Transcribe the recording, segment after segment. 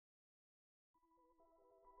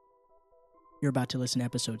You're about to listen to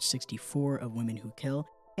episode 64 of Women Who Kill.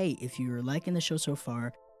 Hey, if you're liking the show so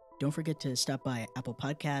far, don't forget to stop by Apple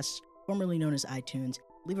Podcasts, formerly known as iTunes,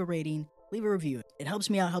 leave a rating, leave a review. It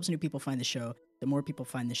helps me out, helps new people find the show. The more people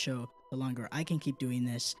find the show, the longer I can keep doing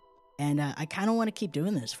this. And I kind of want to keep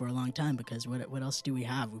doing this for a long time because what else do we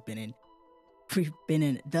have? We've been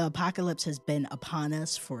in, the apocalypse has been upon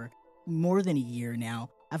us for more than a year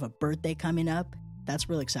now. I have a birthday coming up. That's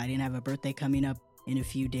real exciting. I have a birthday coming up in a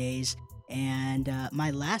few days. And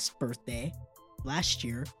my last birthday, last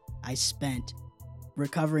year, I spent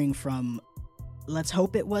recovering from, let's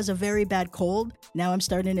hope it was a very bad cold. Now I'm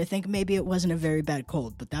starting to think maybe it wasn't a very bad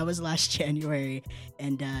cold, but that was last January.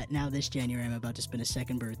 And now this January, I'm about to spend a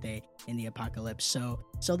second birthday in the apocalypse. So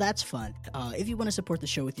that's fun. If you want to support the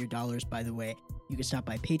show with your dollars, by the way, you can stop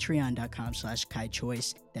by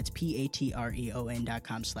patreon.com/KaiChoyce. That's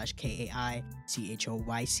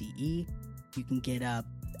patreon.com/KAICHOYCE. You can get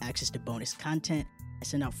access to bonus content. I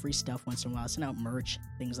send out free stuff once in a while. I send out merch,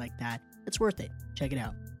 things like that. It's worth it. Check it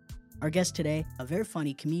out. Our guest today, a very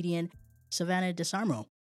funny comedian, Savannah DeSarmo.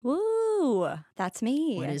 Woo, that's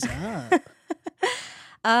me. What is up?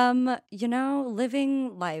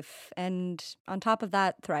 Living life and on top of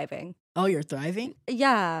that, thriving. Oh, you're thriving?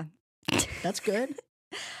 Yeah. That's good.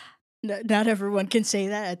 Not everyone can say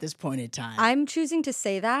that at this point in time. I'm choosing to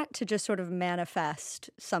say that to just sort of manifest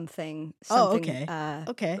something okay.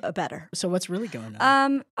 Better. So what's really going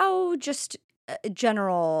on? Just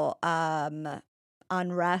general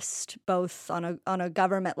unrest, both on a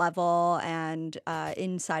government level and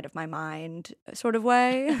inside of my mind sort of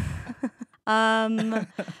way. But I'm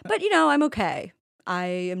okay.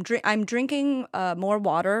 I'm drinking more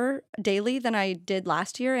water daily than I did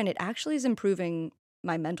last year, and it actually is improving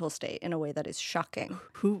my mental state in a way that is shocking.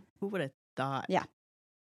 Who would have thought? Yeah.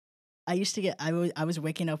 I used to I was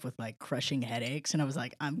waking up with like crushing headaches, and I was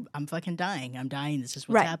like, I'm fucking dying. I'm dying. This is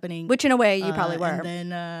what's happening. Which in a way you probably were. And then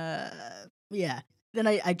Then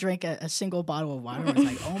I drank a single bottle of water and was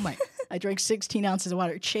like, oh my, I drank 16 ounces of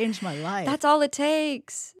water. It changed my life. That's all it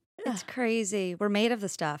takes. It's crazy. We're made of the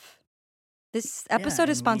stuff. This episode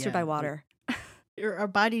is sponsored by water. Our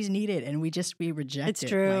bodies need it, and we reject it. It's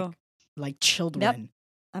true. Like children. Yep.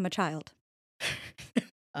 I'm a child.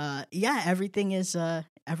 Everything is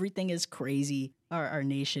crazy. Our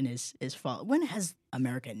nation is falling. When has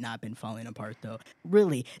America not been falling apart, though?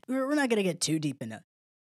 Really, we're not gonna get too deep into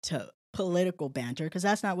political banter because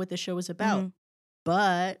that's not what the show is about. Mm-hmm.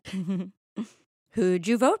 But who'd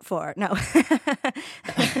you vote for? No,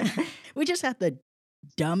 we just had the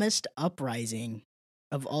dumbest uprising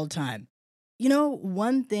of all time.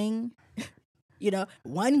 One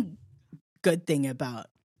good thing about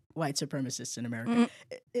white supremacists in America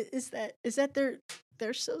is that they're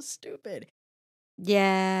so stupid.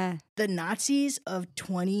 Yeah. The Nazis of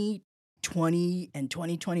 2020 and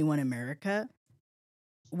 2021 America,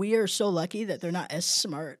 we are so lucky that they're not as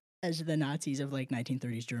smart as the Nazis of like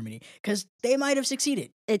 1930s Germany, because they might have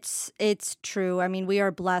succeeded. It's true. I mean, we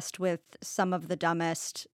are blessed with some of the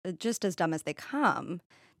dumbest, just as dumb as they come.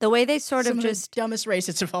 The way they sort some of just the dumbest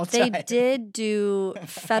racists of all time. They did do,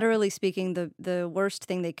 federally speaking, the worst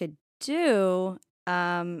thing they could do,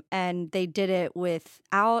 and they did it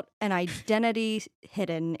without an identity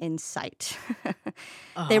hidden in sight.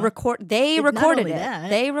 They recorded it. They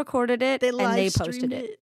recorded it, and they posted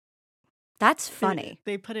it. That's funny.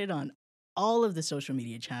 They put it on all of the social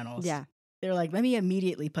media channels. Yeah. They're like, let me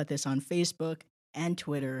immediately put this on Facebook and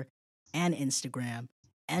Twitter and Instagram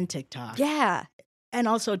and TikTok. Yeah. And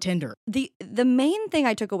also Tinder. The main thing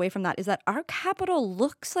I took away from that is that our Capitol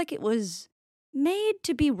looks like it was made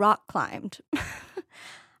to be rock climbed.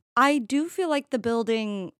 I do feel like the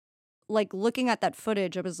building, like looking at that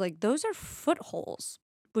footage, I was like, those are footholes.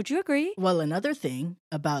 Would you agree? Well, another thing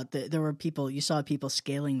about you saw people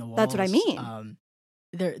scaling the walls. That's what I mean.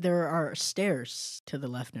 There are stairs to the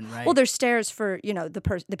left and right. Well, there's stairs for,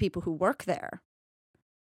 the people who work there.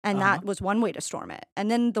 And that was one way to storm it. And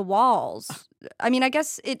then the walls. I mean, I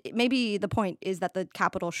guess maybe the point is that the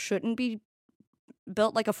Capitol shouldn't be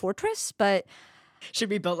built like a fortress, but should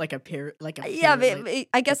be built like a pier. I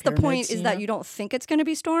guess the point is that you don't think it's going to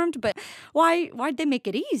be stormed. But why'd they make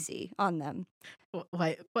it easy on them?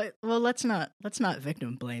 Why? Well, let's not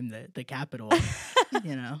victim blame the Capitol.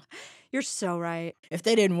 You're so right. If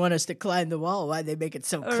they didn't want us to climb the wall, why'd they make it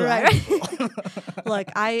so climbable? Right. Look,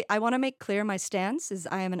 I want to make clear my stance is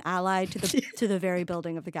I am an ally to the very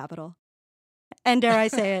building of the Capitol. And dare I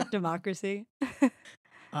say it, democracy.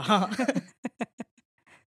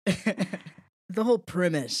 The whole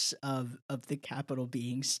premise of the Capitol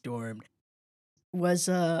being stormed was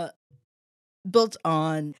built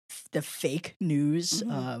on the fake news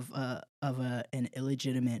Mhm. of an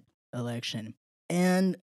illegitimate election.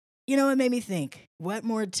 And it made me think, what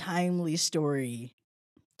more timely story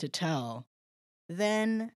to tell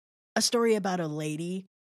than a story about a lady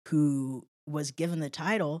who was given the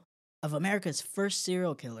title of America's first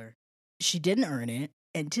serial killer. She didn't earn it,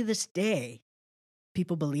 and to this day,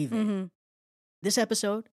 people believe it. Mhm. This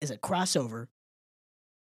episode is a crossover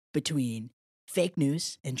between fake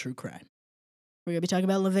news and true crime. We're going to be talking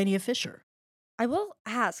about Lavinia Fisher. I will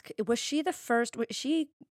ask, was she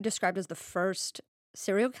described as the first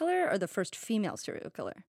serial killer or the first female serial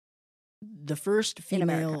killer The first in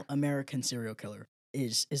America? female American serial killer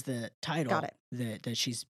is the title Got it. that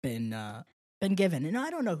she's been given. And I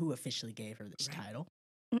don't know who officially gave her this title.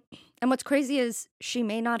 And what's crazy is she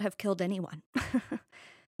may not have killed anyone.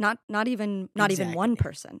 not even one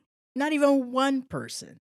person. Not even one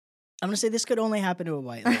person. I'm going to say this could only happen to a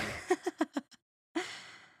white lady.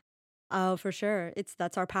 Oh, for sure.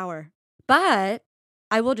 That's our power. But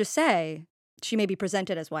I will just say she may be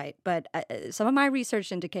presented as white, but some of my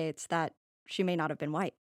research indicates that she may not have been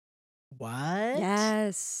white. What?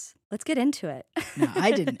 Yes. Let's get into it. No,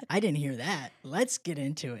 I didn't hear that. Let's get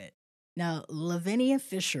into it. Now, Lavinia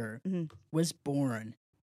Fisher was born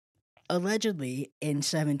allegedly in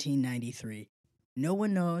 1793. No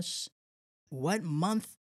one knows what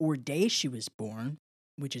month or day she was born,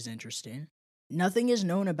 which is interesting. Nothing is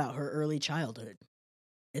known about her early childhood.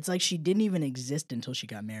 It's like she didn't even exist until she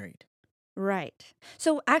got married. Right.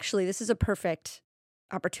 So actually, this is a perfect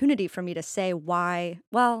opportunity for me to say why.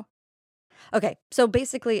 Well, okay. So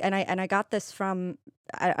basically, and I got this from.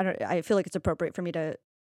 I feel like it's appropriate for me to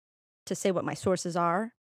say what my sources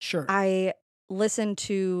are. Sure. I listened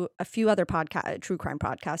to a few other true crime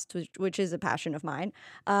podcasts, which is a passion of mine.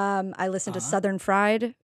 I listened to Southern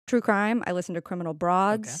Fried True Crime. I listened to Criminal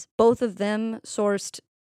Broads. Okay. Both of them sourced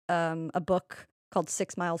a book called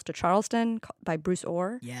 6 Miles to Charleston by Bruce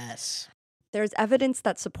Orr. Yes. There's evidence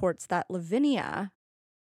that supports that Lavinia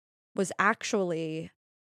was actually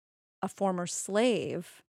a former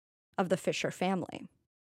slave of the Fisher family.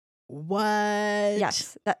 What?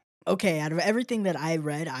 Yes. Okay, out of everything that I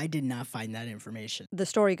read, I did not find that information. The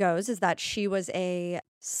story goes is that she was a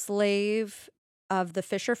slave of the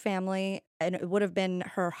Fisher family, and it would have been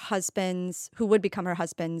who would become her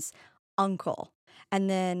husband's uncle. And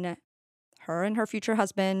then her and her future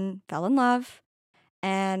husband fell in love.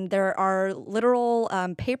 And there are literal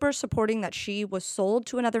papers supporting that she was sold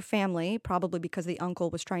to another family, probably because the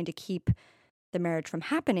uncle was trying to keep the marriage from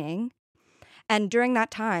happening. And during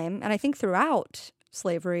that time, and I think throughout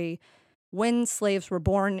slavery, when slaves were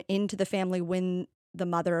born into the family, when the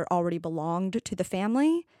mother already belonged to the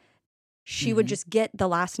family, she would just get the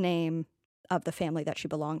last name of the family that she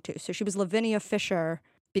belonged to. So she was Lavinia Fisher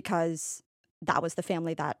because that was the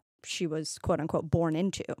family that she was, quote unquote, born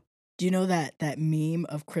into. Do you know that meme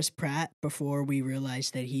of Chris Pratt before we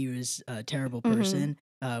realized that he was a terrible person?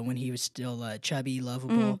 When he was still chubby,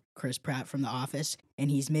 lovable, Chris Pratt from The Office, and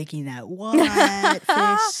he's making that what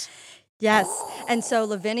face. Yes, and so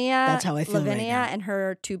Lavinia, that's how I feel right now. And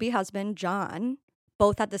her to-be husband John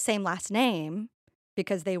both had the same last name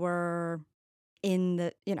because they were in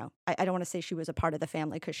the, I don't want to say she was a part of the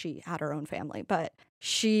family because she had her own family, but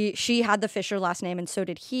she had the Fisher last name and so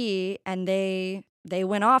did he, and they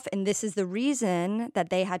went off, and this is the reason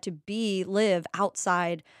that they had to live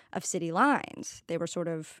outside of city lines. They were sort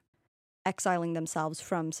of exiling themselves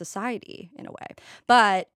from society in a way.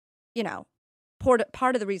 But,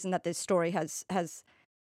 part of the reason that this story has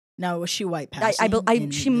now, was she white passing?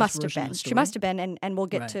 She must have been. She must have been, and we'll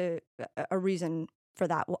get to a reason for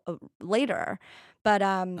that later. But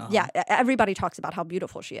yeah, everybody talks about how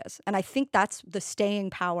beautiful she is, and I think that's the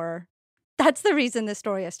staying power. That's the reason this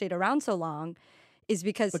story has stayed around so long, is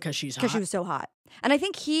because she's hot. Because she was so hot. And I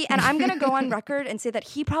think and I'm going to go on record and say that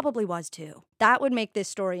he probably was too. That would make this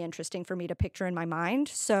story interesting for me to picture in my mind.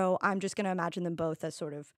 So I'm just going to imagine them both as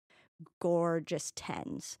sort of gorgeous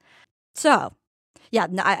 10s. So, yeah,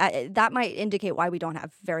 that might indicate why we don't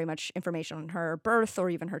have very much information on her birth or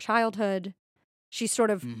even her childhood. She sort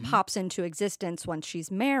of pops into existence once she's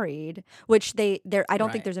married, which I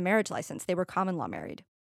don't think there's a marriage license. They were common law married.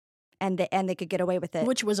 And they could get away with it.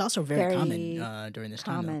 Which was also very common during this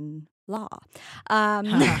time. Common law.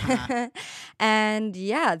 And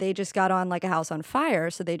yeah, they just got on like a house on fire.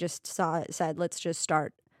 So they just said, let's just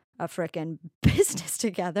start a frickin' business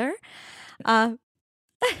together. So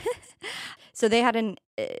they had an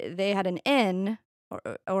inn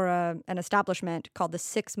or an establishment called the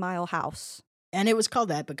 6 Mile House. And it was called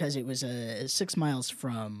that because it was 6 miles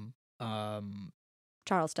from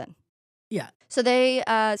Charleston. So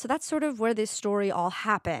so that's sort of where this story all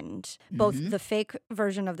happened, both Mhm. the fake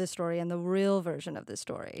version of this story and the real version of this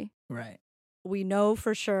story. Right. We know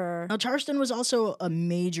for sure. Now, Charleston was also a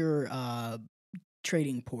major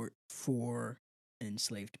trading port for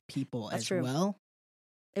enslaved people That's as true. well.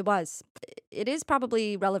 It was. It is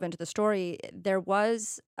probably relevant to the story. There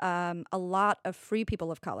was a lot of free people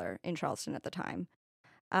of color in Charleston at the time.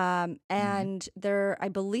 And there, I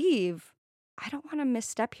believe, I don't want to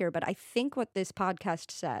misstep here, but I think what this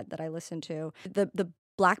podcast said that I listened to, the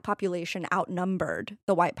black population outnumbered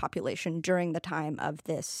the white population during the time of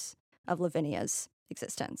Lavinia's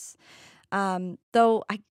existence. Though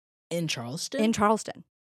In Charleston? in Charleston.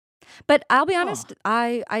 But I'll be honest,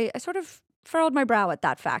 I sort of furrowed my brow at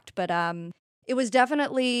that fact, but it was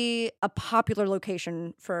definitely a popular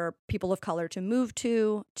location for people of color to move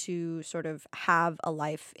to sort of have a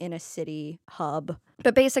life in a city hub.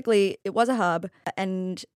 But basically, it was a hub,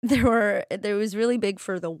 and there was really big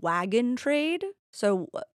for the wagon trade. So,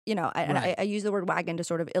 you know, I use the word wagon to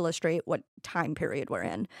sort of illustrate what time period we're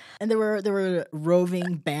in. And there were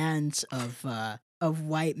roving bands of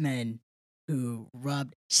white men who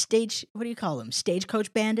robbed what do you call them?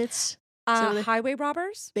 Stagecoach bandits? Highway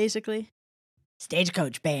robbers? Basically.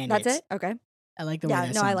 Stagecoach bandits. That's it? Okay. I like the way that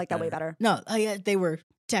I sounds like that way better. No, yeah, they were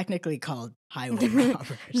technically called highway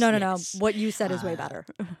robbers. No. yes. What you said is way better.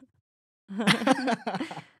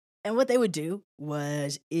 And what they would do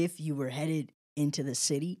was, if you were headed into the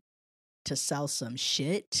city to sell some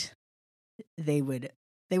shit, they would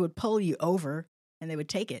pull you over and they would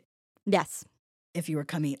take it. Yes. If you were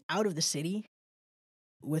coming out of the city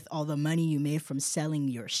with all the money you made from selling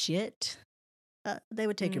your shit, they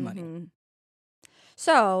would take your money.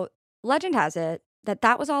 So, legend has it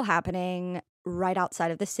that was all happening right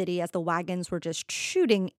outside of the city as the wagons were just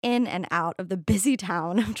shooting in and out of the busy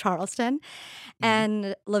town of Charleston.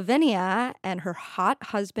 And Lavinia and her hot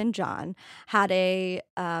husband, John, had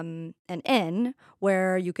an inn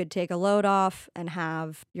where you could take a load off and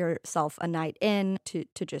have yourself a night in to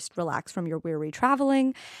just relax from your weary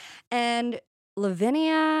traveling. And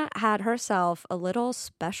Lavinia had herself a little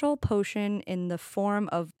special potion in the form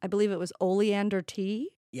of, I believe it was oleander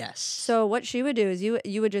tea. Yes. So what she would do is you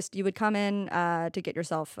would come in to get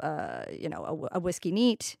yourself a whiskey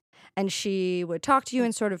neat, and she would talk to you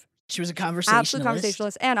and sort of. She was a conversationalist. Absolute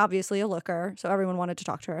conversationalist, and obviously a looker. So everyone wanted to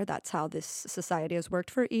talk to her. That's how this society has worked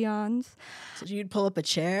for eons. So you'd pull up a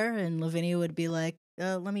chair, and Lavinia would be like,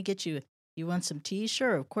 "Let me get you. You want some tea?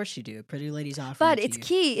 Sure, of course you do. Pretty lady's offering." But it's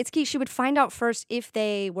key. It's key. She would find out first if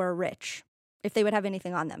they were rich, if they would have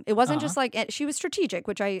anything on them. It wasn't just like, she was strategic,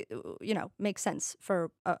 which makes sense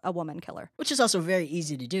for a woman killer. Which is also very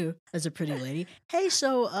easy to do as a pretty lady. Hey,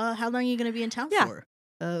 so how long are you going to be in town for?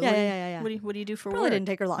 Yeah. What do you do for Probably work? didn't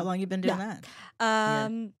take her long. How long you been doing that?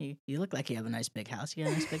 You look like you have a nice big house. You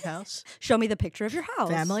got a nice big house? Show me the picture of your house.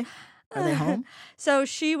 Family? Are they home? So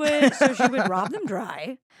she would rob them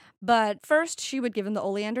dry. But first, she would give them the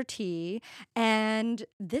oleander tea, and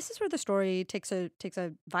this is where the story takes a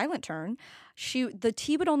violent turn. The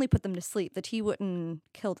tea would only put them to sleep. The tea wouldn't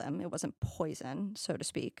kill them. It wasn't poison, so to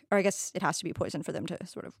speak. Or I guess it has to be poison for them to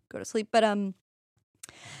sort of go to sleep. But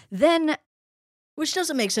then, which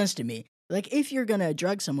doesn't make sense to me. Like, if you're gonna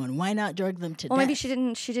drug someone, why not drug them to death? Well, maybe she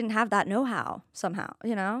didn't have that know-how somehow.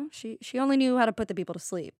 You know, she only knew how to put the people to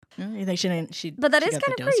sleep. You think she didn't? But that is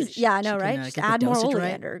kind of crazy. Yeah, I know, right? Just add more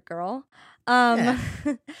oleander, girl.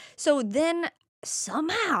 So then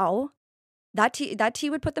somehow that tea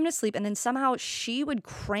would put them to sleep, and then somehow she would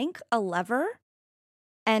crank a lever,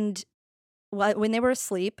 and when they were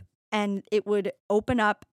asleep, and it would open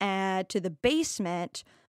up to the basement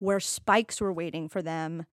where spikes were waiting for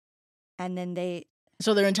them. And then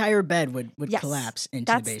so their entire bed would collapse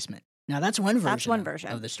into the basement. Now that's one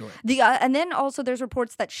version of the story. And then also there's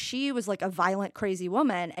reports that she was like a violent, crazy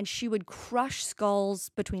woman, and she would crush skulls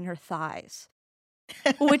between her thighs,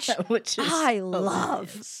 which I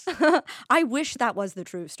love. I wish that was the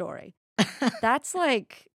true story. That's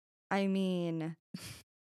like, I mean,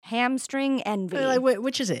 hamstring envy.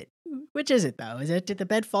 Which is it? Which is it though? Did the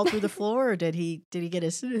bed fall through the floor, or did he get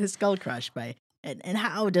his skull crushed by? And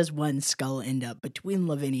how does one skull end up between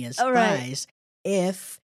Lavinia's thighs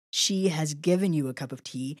if she has given you a cup of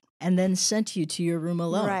tea and then sent you to your room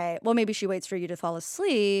alone? Right. Well, maybe she waits for you to fall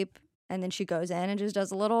asleep, and then she goes in and just does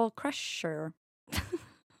a little crusher.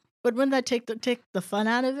 But wouldn't that take the fun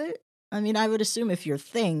out of it? I mean, I would assume if your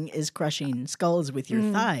thing is crushing skulls with your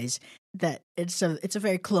thighs, that it's a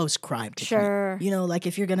very close crime to commit. You know, like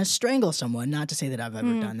if you're going to strangle someone, not to say that I've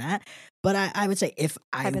ever done that, but I would say if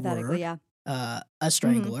I were a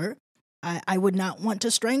strangler, I would not want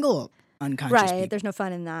to strangle unconscious Right. people. There's no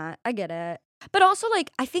fun in that. I get it. But also,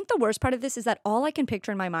 like, I think the worst part of this is that all I can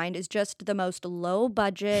picture in my mind is just the most low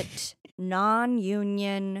budget,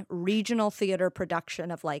 non-union regional theater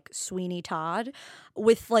production of like Sweeney Todd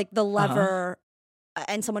with like the lever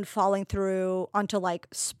and someone falling through onto like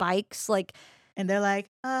spikes. Like, And they're like,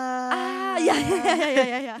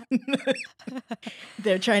 yeah.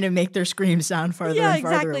 They're trying to make their scream sound farther Yeah, and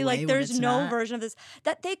farther exactly. away Like, when there's it's no not. version of this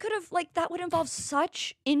that they could have, like, that would involve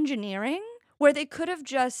such engineering where they could have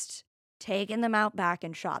just taken them out back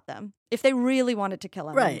and shot them if they really wanted to kill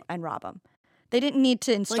him Right. and rob him. They didn't need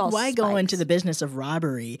to install Like, why go into spikes. the business of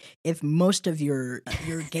robbery if most of your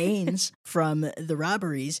gains from the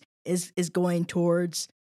robberies is going towards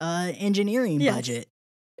engineering Yes. budget?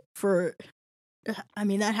 For, I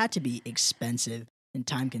mean, that had to be expensive and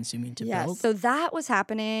time consuming to Yes, build. so that was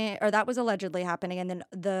happening, or that was allegedly happening, and then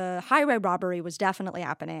the highway robbery was definitely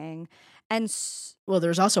happening. And Well,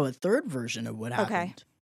 there's also a third version of what Okay. happened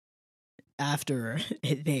after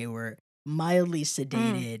they were mildly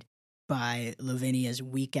sedated by Lavinia's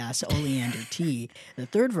weak-ass oleander tea. The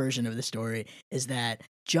third version of the story is that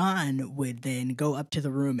John would then go up to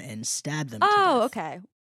the room and stab them to oh, death. okay.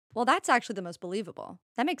 Well, that's actually the most believable.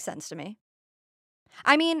 That makes sense to me.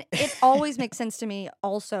 I mean, it always makes sense to me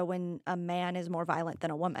also when a man is more violent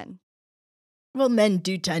than a woman. Well, men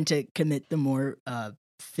do tend to commit the more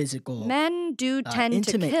physical, Men do tend to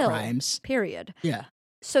intimate kill, crimes. period. Yeah.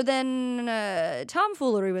 So then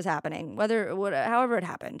tomfoolery was happening, however it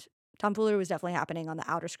happened. Tomfoolery was definitely happening on the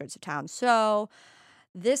outer skirts of town. So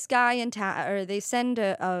this guy in town, or they send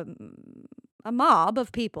a mob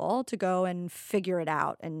of people to go and figure it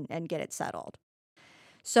out and get it settled.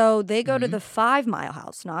 So they go to the 5 Mile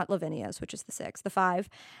House, not Lavinia's, which is the 6, the 5,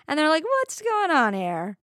 and they're like, "What's going on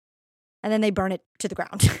here?" And then they burn it to the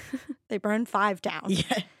ground. They burn 5 down.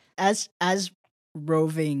 Yeah. As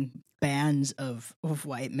roving bands of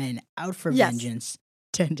white men out for Yes. vengeance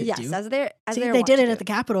tend to Yes, do. as they're See, wont they did to it do. at the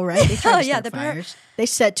Capitol, right? They tried to Yeah, start the par- fires. They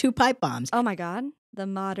set 2 pipe bombs. Oh my God, the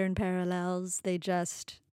modern parallels.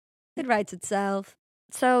 It writes itself.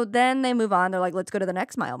 So then they move on. They're like, let's go to the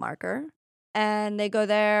next mile marker. And they go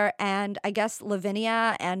there, and I guess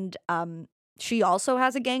Lavinia and she also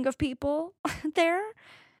has a gang of people there.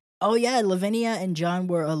 Oh yeah, Lavinia and John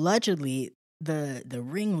were allegedly the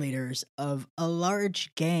ringleaders of a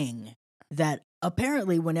large gang that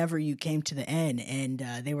apparently whenever you came to the inn and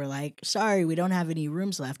they were like, sorry, we don't have any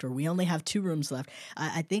rooms left, or we only have 2 rooms left.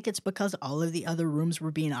 I think it's because all of the other rooms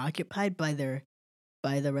were being occupied by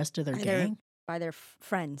the rest of their gang. By their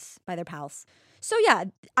friends, by their pals. So yeah,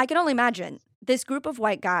 I can only imagine this group of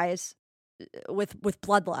white guys with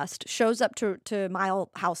bloodlust shows up to Mile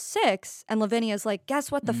House 6, and Lavinia's like,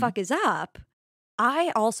 guess what the fuck is up?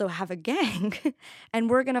 I also have a gang, and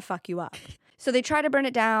we're gonna fuck you up. So they try to burn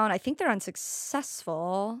it down. I think they're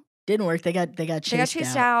unsuccessful. Didn't work. They got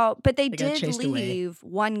chased out, but they got did chased away. leave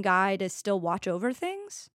one guy to still watch over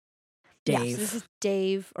things. Dave. Yes, this is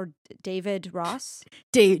Dave or David Ross.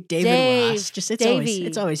 David Dave. Ross. Just Davey.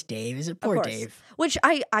 it's always Dave. Is it poor course. Dave? Which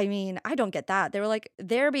I mean, I don't get that. They were like,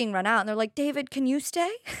 they're being run out, and they're like, David, can you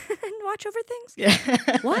stay and watch over things?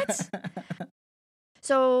 Yeah. What?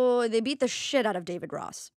 So they beat the shit out of David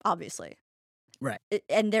Ross, obviously. Right.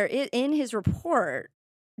 And there in his report,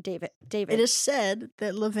 David. It is said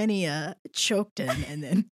that Lavinia choked him and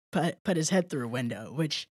then put his head through a window,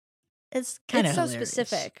 which is kind of It's so hilarious.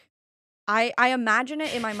 specific. I imagine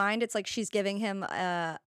it in my mind. It's like she's giving him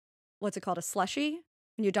what's it called, a slushie,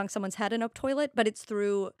 when you dunk someone's head in a toilet, but it's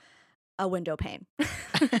through a window pane.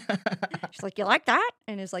 She's like, you like that?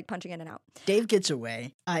 And is like punching in and out. Dave gets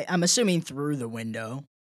away. I'm assuming through the window.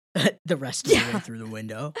 The rest of the way through the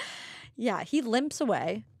window. Yeah, he limps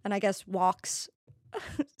away and I guess walks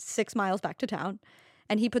 6 miles back to town,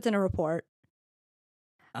 and he puts in a report.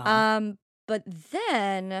 But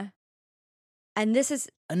then, and this is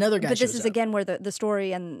another guy. But this shows is up. again where the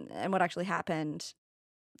story and what actually happened.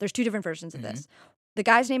 There's 2 different versions of this. The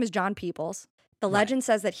guy's name is John Peoples. The legend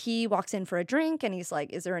says that he walks in for a drink and he's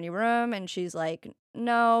like, is there any room? And she's like,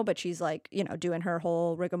 no, but she's like, doing her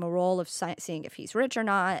whole rigmarole of seeing if he's rich or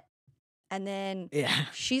not. And then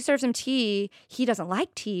she serves him tea. He doesn't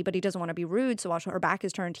like tea, but he doesn't want to be rude. So while her back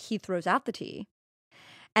is turned, he throws out the tea.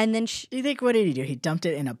 And then do you think, what did he do? He dumped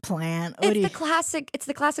it in a plant? It's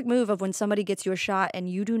the classic move of when somebody gets you a shot and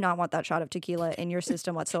you do not want that shot of tequila in your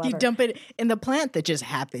system whatsoever. You dump it in the plant that just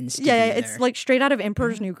happens to be Yeah, there. it's like straight out of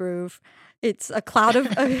Emperor's New Groove. It's a cloud of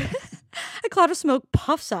a cloud of smoke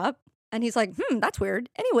puffs up. And he's like, that's weird.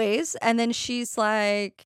 Anyways. And then she's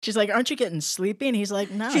like, aren't you getting sleepy? And he's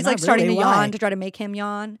like, no, she's not like starting really. to Why? yawn to try to make him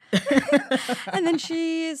yawn. And then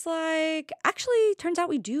she's like, actually, turns out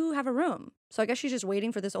we do have a room. So I guess she's just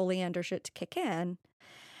waiting for this oleander shit to kick in.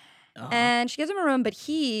 And she gives him a room, but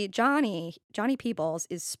Johnny Peoples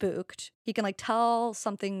is spooked. He can like tell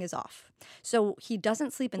something is off. So he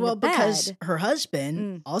doesn't sleep in the bed. Well, because her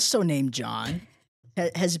husband, also named John,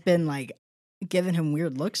 has been like giving him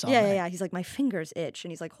weird looks all night. Yeah. He's like, my fingers itch,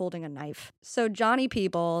 and he's like holding a knife. So Johnny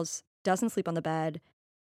Peoples doesn't sleep on the bed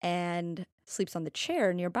and sleeps on the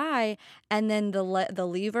chair nearby. And then the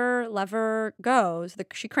lever goes.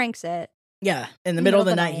 She cranks it. Yeah, in the middle of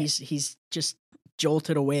the night, he's just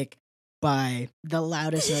jolted awake by the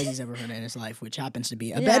loudest noise he's ever heard in his life, which happens to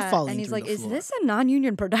be a bed falling. And he's through like, the "Is floor. this a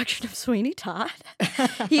non-union production of Sweeney Todd?"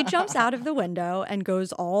 He jumps out of the window and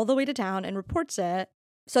goes all the way to town and reports it.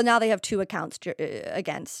 So now they have 2 accounts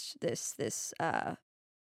against this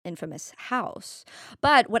infamous house.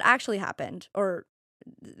 But what actually happened, or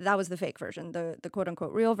that was the fake version, the quote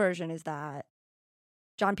unquote real version, is that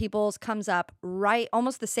John Peoples comes up right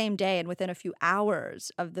almost the same day, and within a few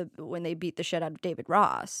hours of when they beat the shit out of David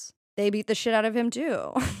Ross, they beat the shit out of him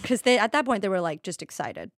too, because at that point they were like just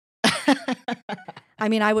excited. I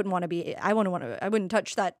mean, I wouldn't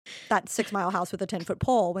touch that 6 Mile house with a 10-foot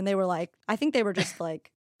pole when they were like, I think they were just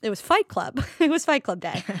like, it was Fight Club. It was Fight Club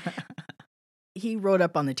day. He rode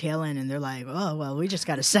up on the tail end and they're like, oh, well, we just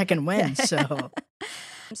got a second win.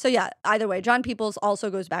 So, yeah, either way, John Peoples also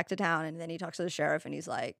goes back to town and then he talks to the sheriff and he's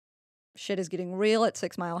like, shit is getting real at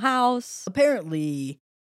 6 Mile house. Apparently,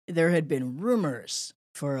 there had been rumors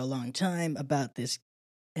for a long time about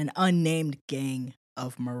an unnamed gang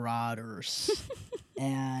of marauders.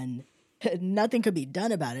 And nothing could be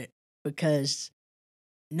done about it because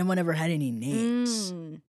no one ever had any names.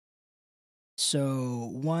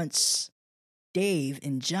 So once Dave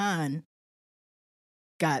and John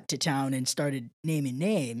got to town and started naming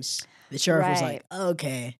names, the sheriff was like,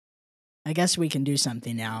 okay, I guess we can do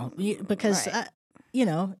something now. Because,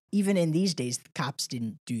 even in these days, the cops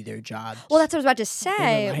didn't do their job. Well, that's what I was about to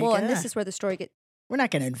say. Like, and this is where the story gets... We're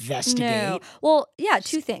not going to investigate. No. Well, yeah,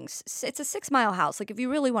 2 things. It's a 6 Mile house. Like, if you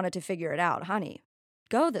really wanted to figure it out, honey,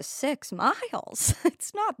 go the 6 miles.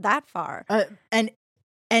 It's not that far. And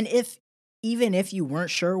even if you weren't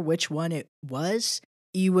sure which one it was,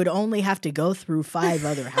 you would only have to go through 5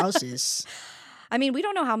 other houses. I mean, we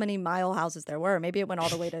don't know how many mile houses there were. Maybe it went all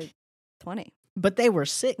the way to 20. But they were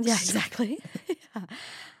 6. Yeah, exactly.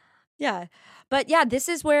 Yeah. But yeah, this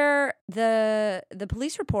is where the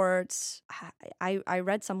police reports, I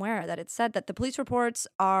read somewhere that it said that the police reports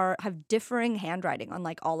have differing handwriting on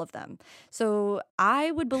like all of them. So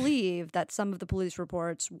I would believe that some of the police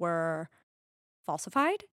reports were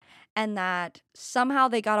falsified and that somehow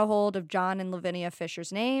they got a hold of John and Lavinia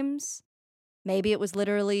Fisher's names. Maybe it was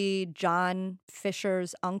literally John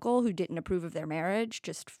Fisher's uncle who didn't approve of their marriage,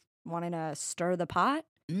 just wanting to stir the pot.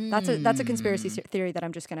 That's a conspiracy theory that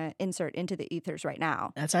I'm just going to insert into the ethers right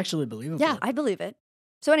now. That's actually believable. Yeah, I believe it.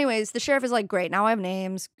 So anyways, the sheriff is like, great, now I have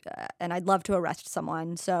names and I'd love to arrest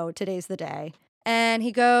someone. So today's the day. And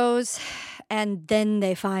he goes and then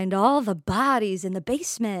they find all the bodies in the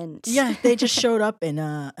basement. Yeah, they just showed up and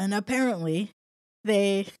apparently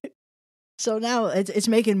they... So now it's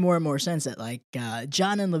making more and more sense that like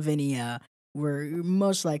John and Lavinia were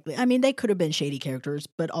most likely, I mean, they could have been shady characters,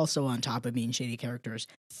 but also on top of being shady characters,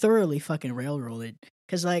 thoroughly fucking railroaded.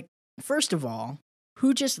 Because, like, first of all,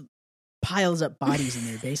 who just piles up bodies in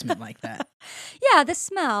their basement like that? Yeah, the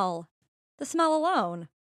smell alone.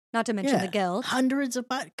 Not to mention the guilt. Hundreds of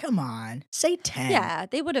bodies. Come on, say 10. Yeah,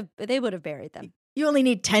 they would have buried them. You only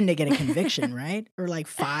need 10 to get a conviction, right? Or like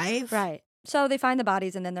 5, right? So they find the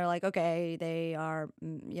bodies and then they're like, okay, they are,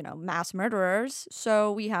 mass murderers.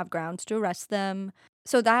 So we have grounds to arrest them.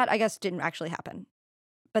 So that, I guess, didn't actually happen.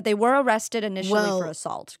 But they were arrested initially for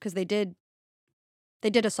assault because they did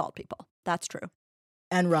assault people. That's true.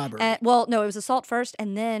 And robbery. No, it was assault first.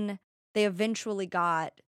 And then they eventually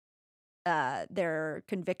got their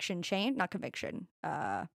conviction changed. Not conviction.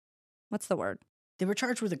 What's the word? They were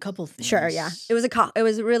charged with a couple things. Sure, yeah. It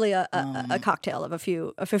was really a cocktail of a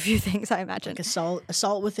few things, I imagine. Like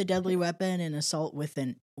assault with a deadly weapon and assault with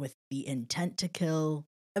the intent to kill.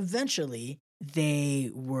 Eventually,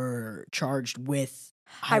 they were charged with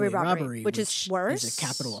highway robbery, which is worse. Is a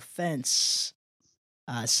capital offense.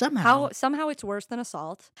 Somehow it's worse than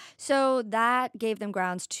assault. So that gave them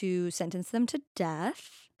grounds to sentence them to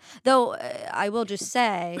death. Though I will just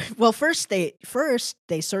say, well, first they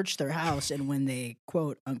searched their house, and when they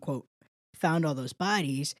quote unquote found all those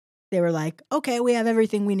bodies, they were like, okay, we have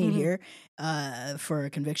everything we need Mhm. here for a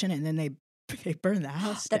conviction, and then they burned the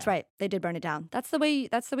house That's down. right. They did burn it down. That's the way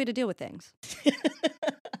to deal with things.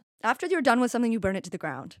 After you're done with something, you burn it to the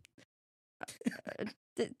ground.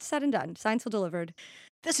 It's said and done. Signed, sealed, delivered.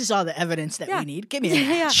 This is all the evidence that Yeah. we need. Give me a Yeah.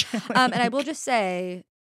 match. And I will just say,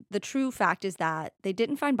 the true fact is that they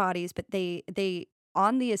didn't find bodies, but they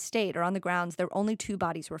on the estate or on the grounds, there were only 2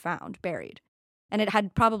 bodies were found buried, and it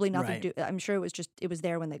had probably nothing to do. I'm sure it was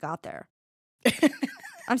there when they got there.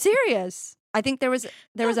 I'm serious. I think there was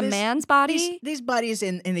a man's body. These bodies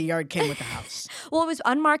in the yard came with the house. Well, it was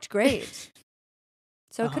unmarked graves,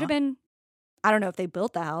 so it could have Uh-huh. been. I don't know if they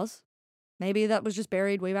built the house. Maybe that was just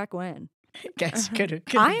buried way back when. Guess could have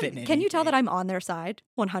been. Can you tell that I'm on their side?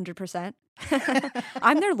 100%.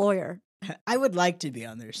 I'm their lawyer. I would like to be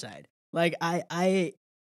on their side. Like I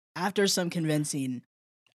after some convincing,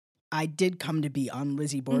 I did come to be on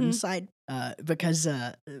Lizzie Borden's side because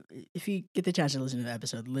if you get the chance to listen to the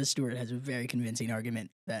episode, Liz Stewart has a very convincing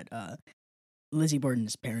argument that Lizzie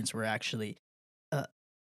Borden's parents were actually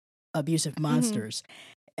abusive monsters,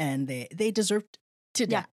 and they deserved to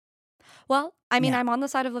die. Yeah. Well, I mean, Yeah. I'm on the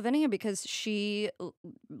side of Lavinia because she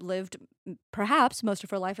lived perhaps most of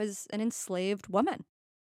her life as an enslaved woman.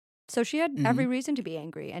 So she had every reason to be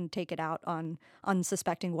angry and take it out on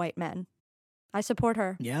unsuspecting white men. I support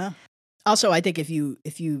her. Yeah. Also, I think if you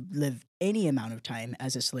live any amount of time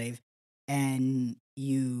as a slave and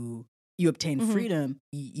you obtain freedom,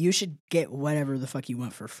 you should get whatever the fuck you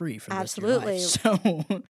want for free for the rest of your life. Absolutely.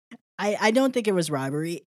 So I don't think it was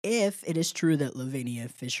robbery. If it is true that Lavinia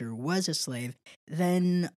Fisher was a slave,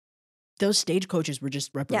 then those stagecoaches were just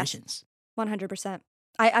reparations. 100%.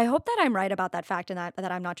 I hope that I'm right about that fact and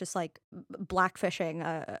that I'm not just like blackfishing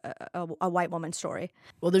a white woman's story.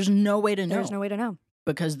 Well, there's no way to know. There's no way to know.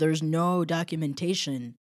 Because there's no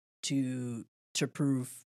documentation to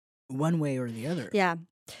prove one way or the other. Yeah.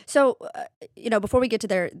 So, before we get to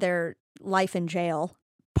their life in jail,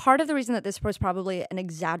 part of the reason that this was probably an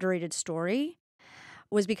exaggerated story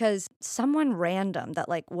was because someone random that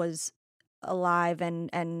like was alive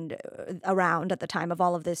and around at the time of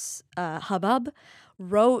all of this hubbub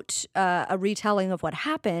wrote a retelling of what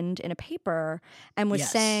happened in a paper and was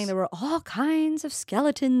saying there were all kinds of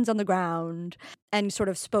skeletons on the ground and sort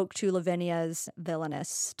of spoke to Lavinia's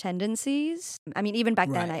villainous tendencies. I mean, even back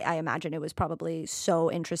then, I imagine it was probably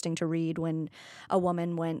so interesting to read when a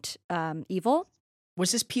woman went evil.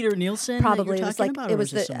 Was this Peter Nielsen? Probably. That It was you're like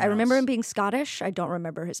talking about, I remember him being Scottish. I don't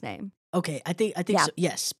remember his name. Okay, I think Yeah. so.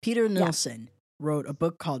 Yes, Peter Nielsen wrote a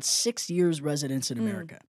book called 6 Years Residence in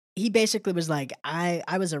America. He basically was like,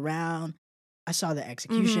 I was around, I saw the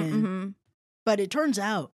execution, but it turns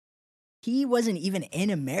out he wasn't even in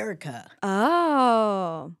America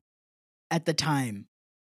Oh. at the time.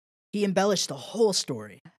 He embellished the whole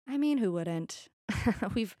story. I mean, who wouldn't?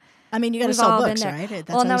 I mean, you got to We've sell all been books, there. right? That's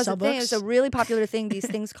Well, how and that you was sell the thing. It books. was a really popular thing. These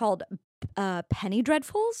things called penny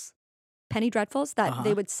dreadfuls. Penny dreadfuls that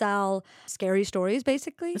they would sell scary stories,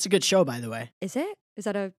 basically. It's a good show, by the way. Is it? Is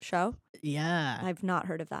that a show? Yeah. I've not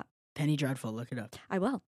heard of that. Penny Dreadful, look it up. I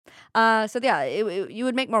will. So yeah, you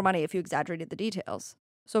would make more money if you exaggerated the details.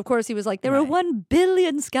 So of course he was like, there were 1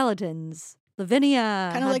 billion skeletons. Lavinia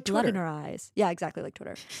Kinda had like blood in Twitter. her eyes. Yeah, exactly like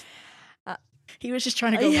Twitter. He was just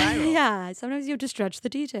trying to go viral. Yeah, sometimes you have to stretch the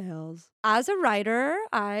details. As a writer,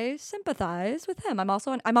 I sympathize with him. I'm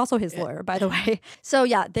also his lawyer, by the way. So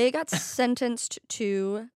yeah, they got sentenced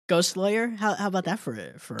to Ghost Lawyer? How about that for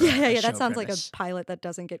yeah. show That sounds premise? like a pilot that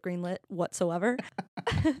doesn't get greenlit whatsoever.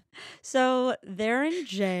 So they're in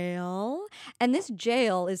jail, and this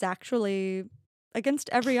jail is actually, against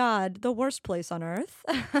every odd, the worst place on earth.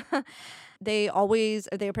 They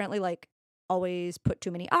apparently like always put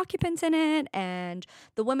too many occupants in it, and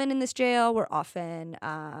the women in this jail were often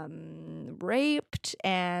raped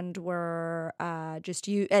and were just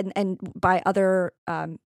and by other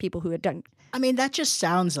people who had done. I mean, that just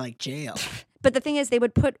sounds like jail. But the thing is, they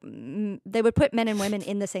would put men and women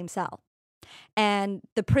in the same cell, and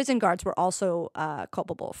the prison guards were also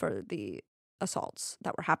culpable for the assaults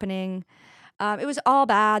that were happening. It was all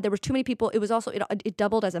bad. There were too many people. It was also it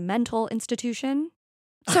doubled as a mental institution.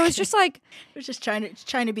 So it's just like It was just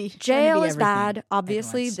trying to be jail is everything bad. at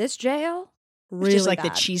Obviously, once. this jail It's really just like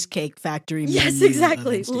bad. the Cheesecake Factory. Yes, menu of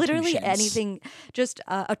exactly. Literally institutions. anything, just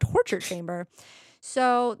a torture chamber.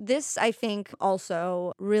 So this, I think,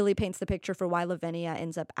 also really paints the picture for why Lavinia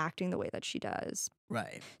ends up acting the way that she does.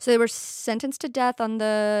 Right. So they were sentenced to death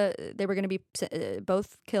they were going to be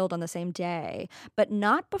both killed on the same day, but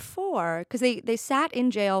not before, because they sat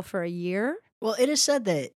in jail for a year. Well, it is said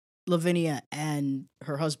that Lavinia and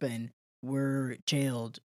her husband were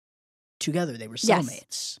jailed together. They were Yes.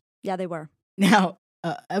 cellmates. Yeah, they were. Now,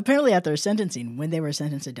 apparently at their sentencing, when they were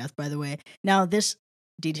sentenced to death, by the way, now this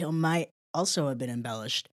detail might also have been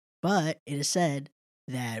embellished, but it is said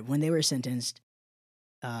that when they were sentenced,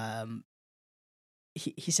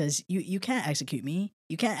 he says, you can't execute me.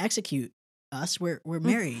 You can't execute us. We're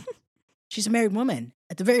married. She's a married woman.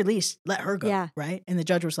 At the very least, let her go, Yeah. right? And the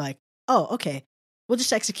judge was like, oh, okay, we'll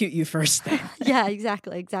just execute you first then. Yeah,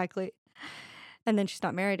 exactly. And then she's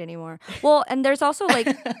not married anymore. Well, and there's also like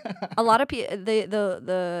a lot of people.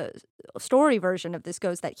 The story version of this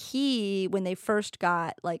goes that he, when they first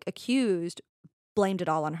got like accused, blamed it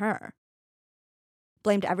all on her.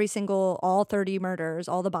 Blamed all 30 murders,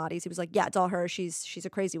 all the bodies. He was like, yeah, it's all her. She's a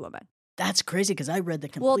crazy woman. That's crazy because I read the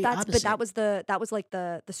complete opposite. But that was like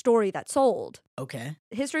the story that sold. Okay.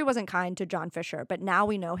 History wasn't kind to John Fisher, but now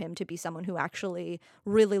we know him to be someone who actually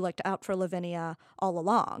really looked out for Lavinia all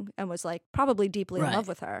along and was like probably deeply in love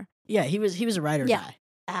with her. Yeah, he was a ride or die.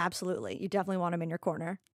 Absolutely. You definitely want him in your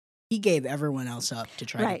corner. He gave everyone else up to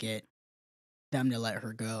try to get them to let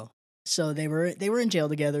her go. So they were in jail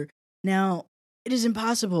together. Now, it is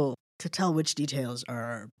impossible to tell which details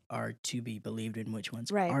are to be believed and which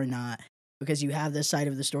ones are not. Because you have this side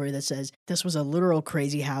of the story that says this was a literal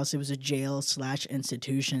crazy house. It was a jail /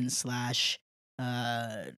 institution /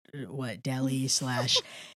 deli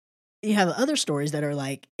 / You have other stories that are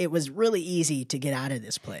like, it was really easy to get out of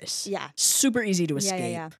this place. Yeah. Super easy to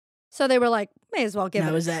escape. Yeah. So they were like, may as well give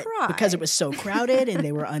it a try. Because it was so crowded and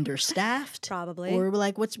they were understaffed? Probably. Or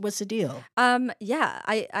like, what's the deal? Yeah.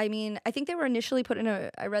 I mean, I think they were initially put in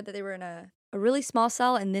I read that they were in a really small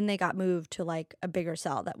cell, and then they got moved to like a bigger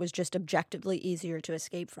cell that was just objectively easier to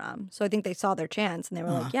escape from. So I think they saw their chance and they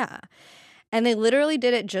were like, yeah. And they literally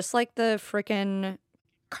did it just like the freaking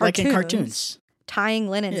cartoons. Like in cartoons. Tying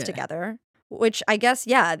linens together, which I guess,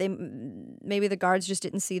 maybe the guards just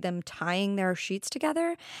didn't see them tying their sheets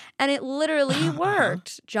together. And it literally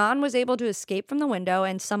worked. John was able to escape from the window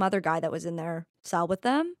and some other guy that was in their cell with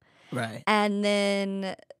them. Right. And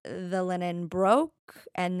then the linen broke,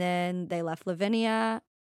 and then they left Lavinia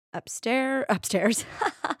upstairs.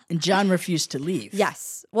 And John refused to leave.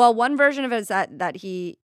 Yes. Well, one version of it is that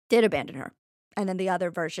he did abandon her. And then the other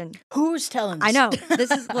version. Who's telling this? I know.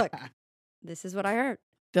 This is what I heard.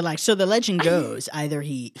 They're like, so the legend goes, either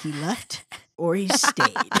he left or he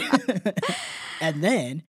stayed. And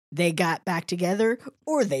then they got back together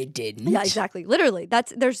or they didn't. Yeah, exactly. Literally.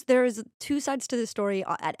 There's two sides to the story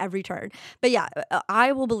at every turn. But yeah,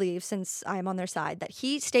 I will believe, since I'm on their side, that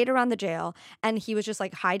he stayed around the jail and he was just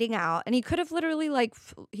like hiding out, and he could have literally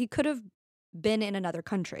he could have been in another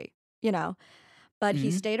country, but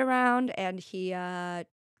he stayed around and he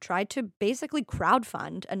tried to basically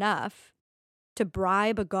crowdfund enough to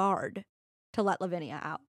bribe a guard to let Lavinia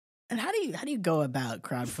out. And how do you go about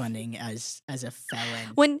crowdfunding as a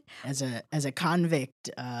felon, as a convict,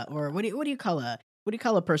 or what do you call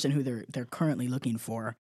a person who they're currently looking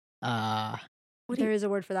for? There is a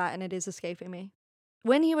word for that, and it is escaping me.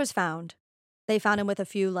 When he was found, they found him with a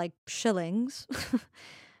few like shillings,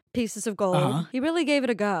 pieces of gold. He really gave it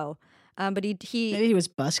a go, but he maybe he was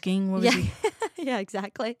busking. What was he? Yeah,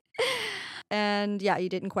 exactly. And yeah, he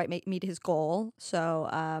didn't quite meet his goal, so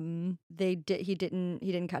he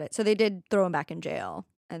didn't cut it. So they did throw him back in jail,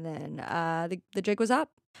 and then the jig was up.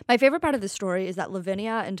 My favorite part of the story is that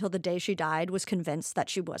Lavinia, until the day she died, was convinced that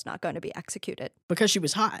she was not going to be executed because she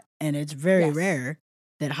was hot, and it's very rare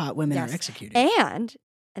that hot women are executed. And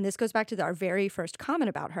this goes back to our very first comment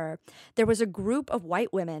about her. There was a group of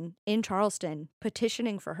white women in Charleston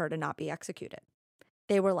petitioning for her to not be executed.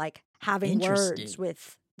 They were like having words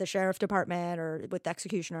with the sheriff department or with the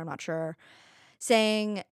executioner, I'm not sure,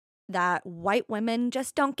 saying that white women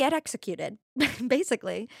just don't get executed,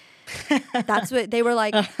 basically. That's what they were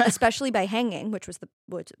like, especially by hanging, which was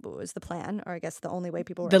the plan, or I guess the only way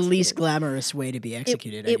people were executed. Least glamorous way to be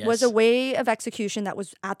executed, I guess. It was a way of execution that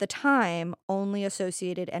was, at the time, only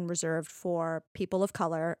associated and reserved for people of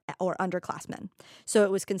color or underclassmen. So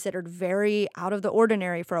it was considered very out of the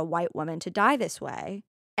ordinary for a white woman to die this way.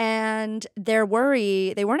 And their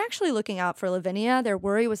worry, they weren't actually looking out for Lavinia. Their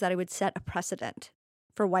worry was that it would set a precedent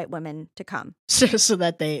for white women to come. So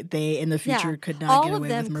that they in the future could not get away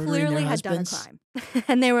with murdering their husbands. All of them clearly had done a crime.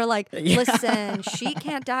 And they were like, listen, she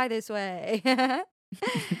can't die this way.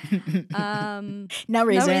 No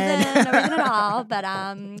reason at all. But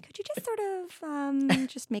could you just sort of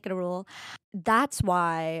just make it a rule? That's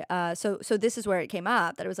why. So this is where it came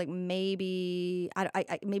up, that it was like maybe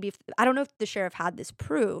I don't know if the sheriff had this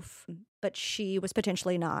proof, but she was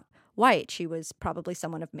potentially not white. She was probably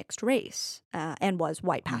someone of mixed race and was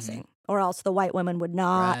white passing, or else the white women would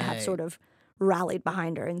not have sort of rallied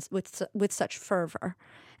behind her with such fervor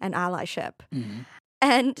and allyship. Mhm.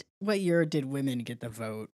 And What year did women get the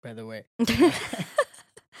vote, by the way?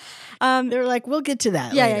 um, They were like, we'll get to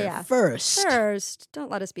that Yeah, later. yeah. First. don't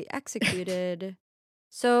let us be executed.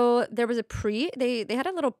 So there was a they had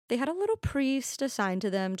a little priest assigned to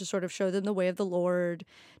them to sort of show them the way of the Lord,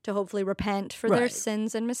 to hopefully repent for their Right.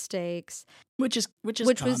 sins and mistakes. Which was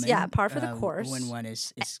was, par for the common, course. when one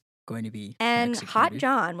is going to be And executed. Hot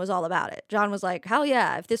John was all about it. John was like, hell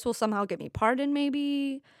yeah, if this will somehow get me pardoned,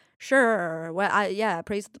 maybe, sure. Well,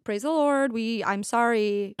 praise the Lord. I'm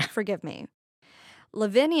sorry, forgive me.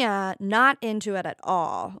 Lavinia, not into it at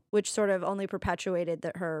all, which sort of only perpetuated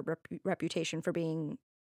her reputation for being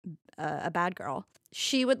a bad girl.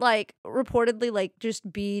 She would reportedly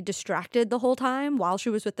just be distracted the whole time while she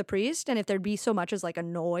was with the priest, and if there'd be so much as a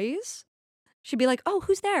noise, she'd be like, "Oh,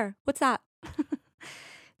 who's there? What's that?"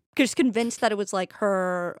 Just convinced that it was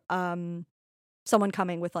her, someone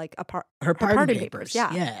coming with her pardon papers.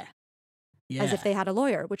 Yeah. As if they had a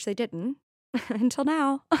lawyer, which they didn't until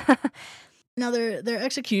now. Now, their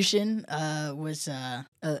execution was a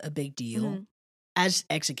big deal, Mhm. as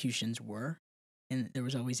executions were, and there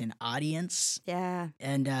was always an audience. Yeah.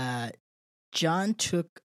 And John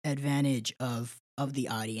took advantage of the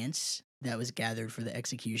audience that was gathered for the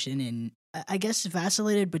execution, and I guess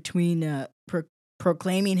vacillated between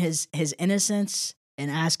proclaiming his innocence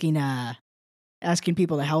and asking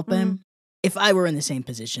people to help him. If I were in the same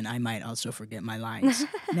position, I might also forget my lines.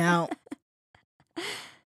 Now,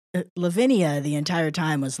 Lavinia the entire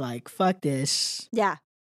time was like, "Fuck this! Yeah.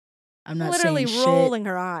 I'm not literally saying rolling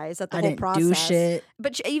her eyes at the I whole didn't process. do shit."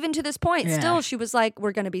 But even to this point, Yeah. still, she was like,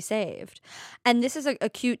 we're going to be saved. And this is a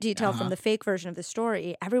cute detail from Uh-huh. the fake version of the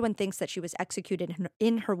story. Everyone thinks that she was executed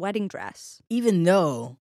in her wedding dress. Even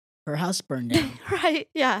though her house burned down Right,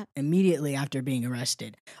 yeah. immediately after being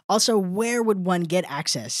arrested. Also, where would one get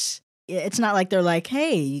access? It's not like they're like,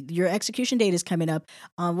 "Hey, your execution date is coming up.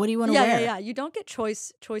 What do you want to wear?" Yeah. You don't get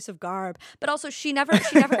choice of garb. But also, she never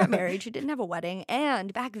got married. She didn't have a wedding.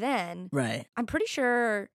 And back then, Right. I'm pretty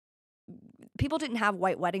sure people didn't have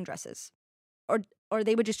white wedding dresses. Or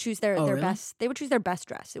they would just choose their really? best. They would choose their best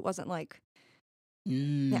dress. It wasn't like...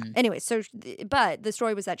 Mm. Yeah. Anyway, but the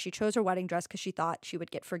story was that she chose her wedding dress because she thought she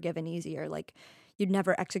would get forgiven easier. Like, you'd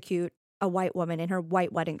never execute a white woman in her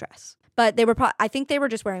white wedding dress. But they were, I think they were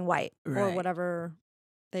just wearing white or Right. whatever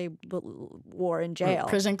they wore in jail.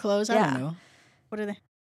 Prison clothes? I Yeah. don't know. What are they?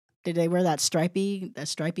 Did they wear that stripy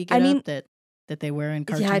get I mean- up that they wear in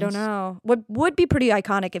cartoons? Yeah, I don't know. What would be pretty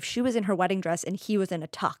iconic if she was in her wedding dress and he was in a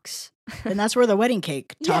tux. And that's where the wedding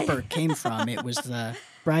cake Yeah. topper came from. It was the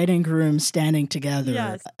bride and groom standing together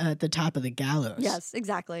Yes. at the top of the gallows. Yes,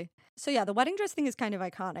 exactly. So yeah, the wedding dress thing is kind of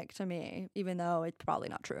iconic to me, even though it's probably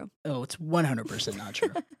not true. Oh, it's 100% not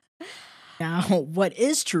true. Now, what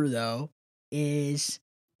is true, though, is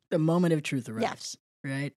the moment of truth arrives,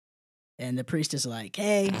 right? And the priest is like,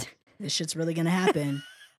 "Hey, this shit's really going to happen.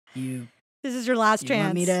 You This is your last chance.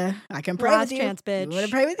 want me to, I can pray Last with you. chance, bitch. You want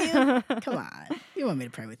to pray with you? Come on. You want me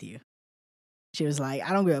to pray with you?" She was like,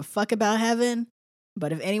 "I don't give a fuck about heaven,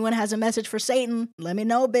 but if anyone has a message for Satan, let me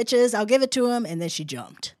know, bitches. I'll give it to him." And then she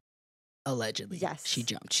jumped. Allegedly. Yes. She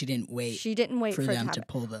jumped. She didn't wait She didn't wait for for it to them to happen.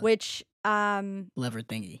 pull the Which, lever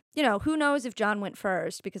thingy. who knows if John went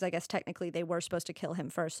first, because I guess technically they were supposed to kill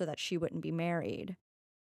him first so that she wouldn't be married.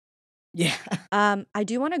 Yeah. I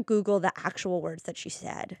do want to Google the actual words that she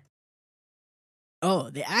said.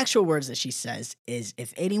 Oh, the actual words that she says is,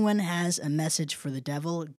 "If anyone has a message for the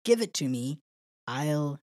devil, give it to me.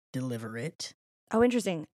 I'll deliver it." Oh,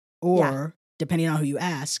 interesting. Or, depending on who you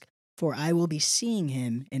ask, "For I will be seeing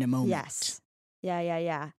him in a moment." Yes.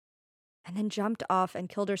 Yeah. And then jumped off and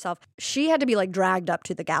killed herself. She had to be dragged up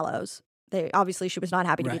to the gallows. Obviously she was not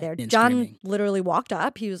happy to be Right, there. and John screaming. literally walked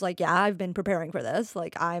up. He was like, "Yeah, I've been preparing for this.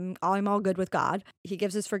 I'm all good with God." He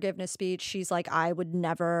gives his forgiveness speech. She's like, "I would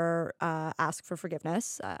never ask for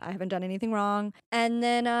forgiveness. I haven't done anything wrong." And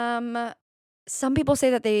then some people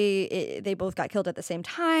say that they both got killed at the same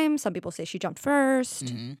time. Some people say she jumped first.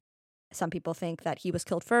 Mhm. Some people think that he was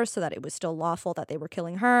killed first so that it was still lawful that they were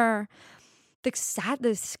killing her.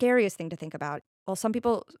 The scariest thing to think about. Well, some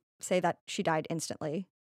people say that she died instantly,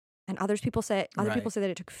 and other people say Right. that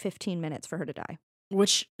it took 15 minutes for her to die.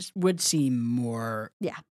 Which would seem more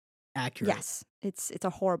Yeah. accurate. Yes, it's a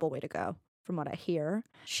horrible way to go, from what I hear.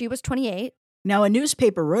 She was 28. Now, a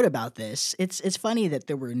newspaper wrote about this. It's funny that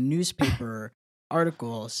there were newspaper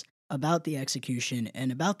articles about the execution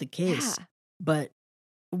and about the case. Yeah. But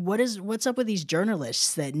what's up with these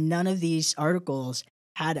journalists that none of these articles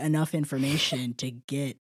had enough information to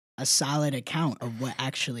get a solid account of what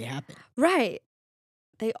actually happened? Right.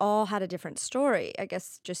 They all had a different story. I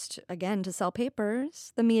guess just, again, to sell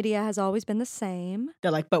papers. The media has always been the same.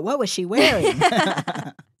 They're like, but what was she wearing?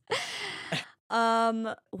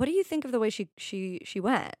 What do you think of the way she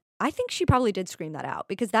went? I think she probably did scream that out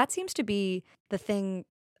because that seems to be the thing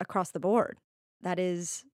across the board. That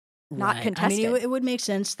is not Right. contested. I mean, it would make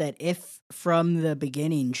sense that if from the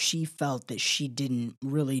beginning she felt that she didn't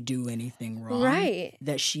really do anything wrong, Right.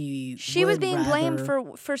 that she She was would being blamed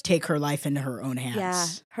rather for take her life into her own hands. yeah,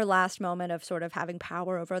 her last moment of sort of having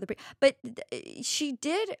power over other people. But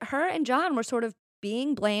her and John were sort of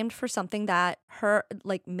being blamed for something that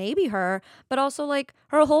maybe her, but also like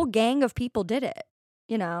her whole gang of people did it.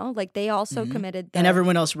 You know, like they also Mhm. committed And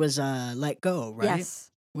everyone else was let go, right?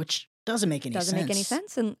 Yes. Which doesn't make any Doesn't sense. make any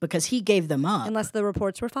sense Because he gave them up. unless the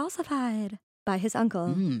reports were falsified by his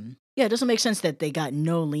uncle. Yeah, it doesn't make sense that they got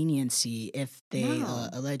no leniency if they No.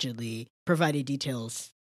 allegedly provided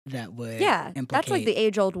details that would Yeah, implicate that's like the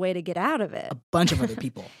age-old way to get out of it. a bunch of other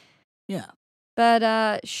people. Yeah.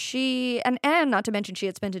 But she, and not to mention she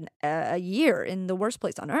had spent a year in the worst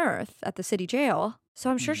place on earth at the city jail. So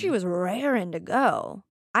I'm sure she was raring to go.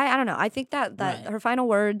 I don't know. I think that Right. her final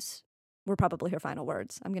words were probably her final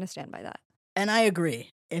words. I'm going to stand by that. And I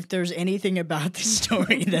agree. If there's anything about the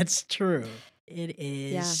story that's true, it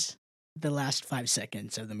is the last 5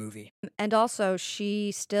 seconds of the movie. And also,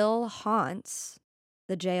 she still haunts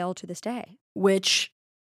the jail to this day. Which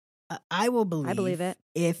I will believe. I believe it.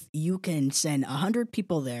 If you can send 100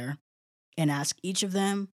 people there and ask each of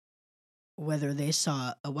them whether they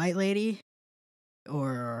saw a white lady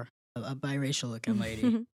or a biracial looking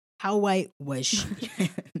lady, how white was she?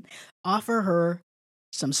 Offer her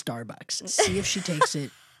some Starbucks. See if she takes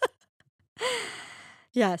it.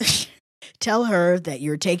 Yes. Tell her that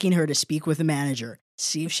you're taking her to speak with the manager.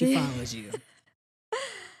 See if she follows you.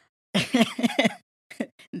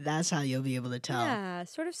 That's how you'll be able to tell Yeah,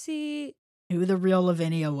 sort of see. who the real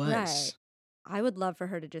Lavinia was. Right. I would love for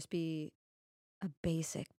her to just be a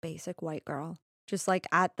basic white girl. Just like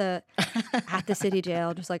at the city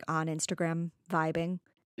jail, just like on Instagram vibing.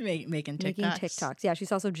 Making TikToks. Making TikToks. Yeah,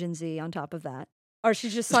 she's also Gen Z on top of that. Or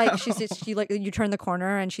she's just like, she like, you turn the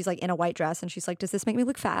corner and she's like in a white dress and she's like, does this make me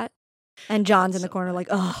look fat? And John's in the corner like,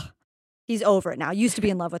 ugh, he's over it now. Used to be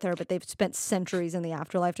in love with her, but they've spent centuries in the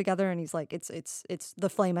afterlife together. And he's like, it's the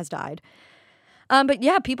flame has died. But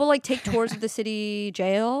yeah, people like take tours of the city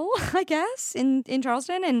jail, I guess, in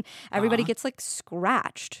Charleston, and everybody gets like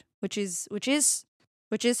scratched, which is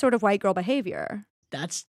sort of white girl behavior.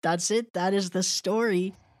 That's it. That is the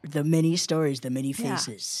story. The many stories, the many Yeah.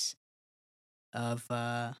 faces of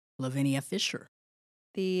Lavinia Fisher.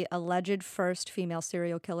 The alleged first female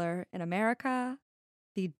serial killer in America,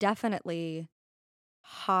 the definitely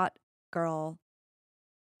hot girl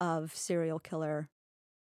of serial killer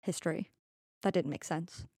history. That didn't make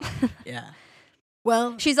sense. Yeah.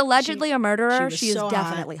 Well, She's allegedly a murderer. was She is so hot.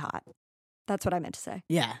 definitely hot. That's what I meant to say.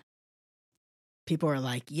 yeah. People are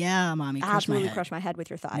like, yeah, mommy, crush Absolutely my head. crush my head with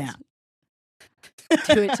your thighs. Yeah.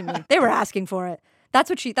 Do it to me. They were asking for it. Those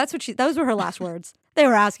were her last words. They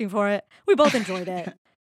were asking for it. We both enjoyed it.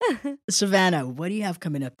 Savannah, what do you have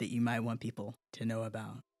coming up that you might want people to know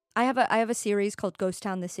about? I have a series called Ghost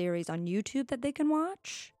Town, the series on YouTube that they can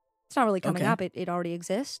watch. It's not really coming Okay. up. It already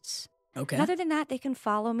exists. Okay. And other than that, they can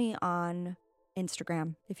follow me on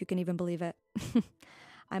Instagram, if you can even believe it.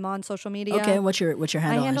 I'm on social media. Okay, what's your My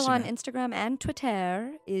handle? handle on Instagram? Instagram and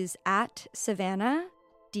Twitter is at Savannah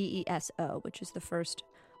DESO, which is the first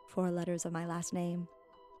 4 letters of my last name.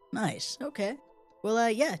 Nice. Okay. Well,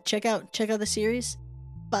 yeah, check out the series.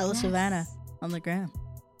 Follow Yes. Savannah on the gram.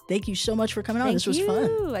 Thank you so much for coming on. Thank This was you.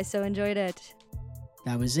 fun. I so enjoyed it.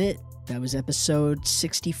 That was it. That was episode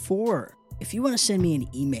 64. If you want to send me an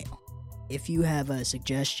email, if you have a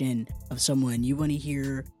suggestion of someone you want to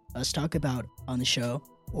hear us talk about on the show,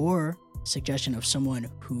 or suggestion of someone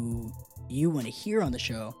who you want to hear on the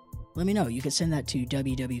show, let me know. You can send that to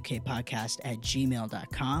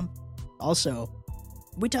wwkpodcast@gmail.com. Also,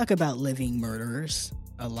 we talk about living murderers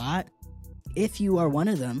a lot. If you are one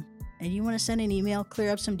of them and you want to send an email,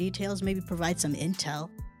 clear up some details, maybe provide some intel,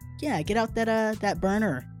 yeah, get out that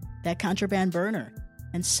burner, that contraband burner,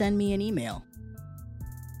 and send me an email.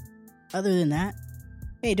 Other than that,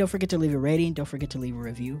 hey, don't forget to leave a rating. Don't forget to leave a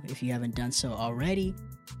review if you haven't done so already.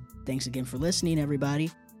 Thanks again for listening,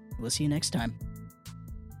 everybody. We'll see you next time.